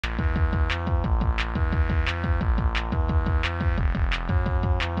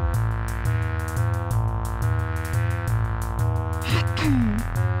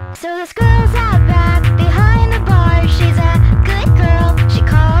So this girl's out back behind the bar. She's a good girl, she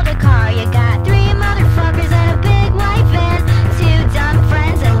called a car. You got 3 motherfuckers and a big white van, 2 dumb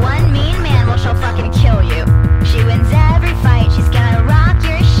friends and 1 mean man. Well, she'll fucking kill you. She wins every fight, she's gonna rock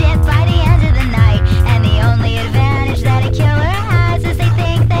your shit by the end of the night. And the only advantage that a killer has is they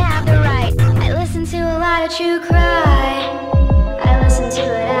think they have the right. I listen to a lot of true crime, I listen to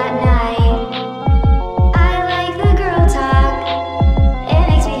it at night. I like the girl talk, it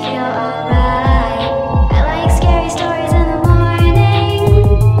makes me feel alright. I like scary stories in the morning,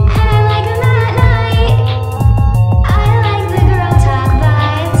 and I like them at night. I like the girl talk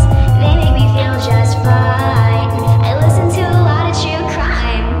vibes, they make me feel just fine. I listen to a lot of true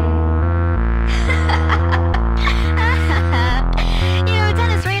crime. You know,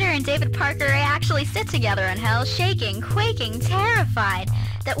 Dennis Rader and David Parker actually sit together in hell, shaking, quaking, terrified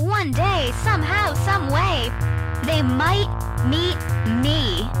that one day, somehow, someway, they might meet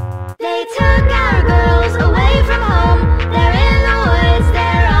me. They took our girls away from home. They're in the woods,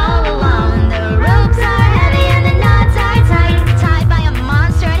 they're all alone. The ropes are heavy and the knots are tight, tied by a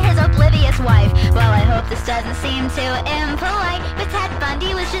monster and his oblivious wife. Well, I hope this doesn't seem too impolite, but Ted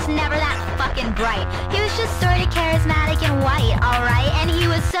Bundy was just never that fucking bright. He was just sorta charismatic and white, alright, and he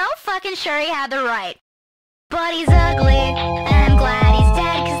was so fucking sure he had the right. But he's ugly, and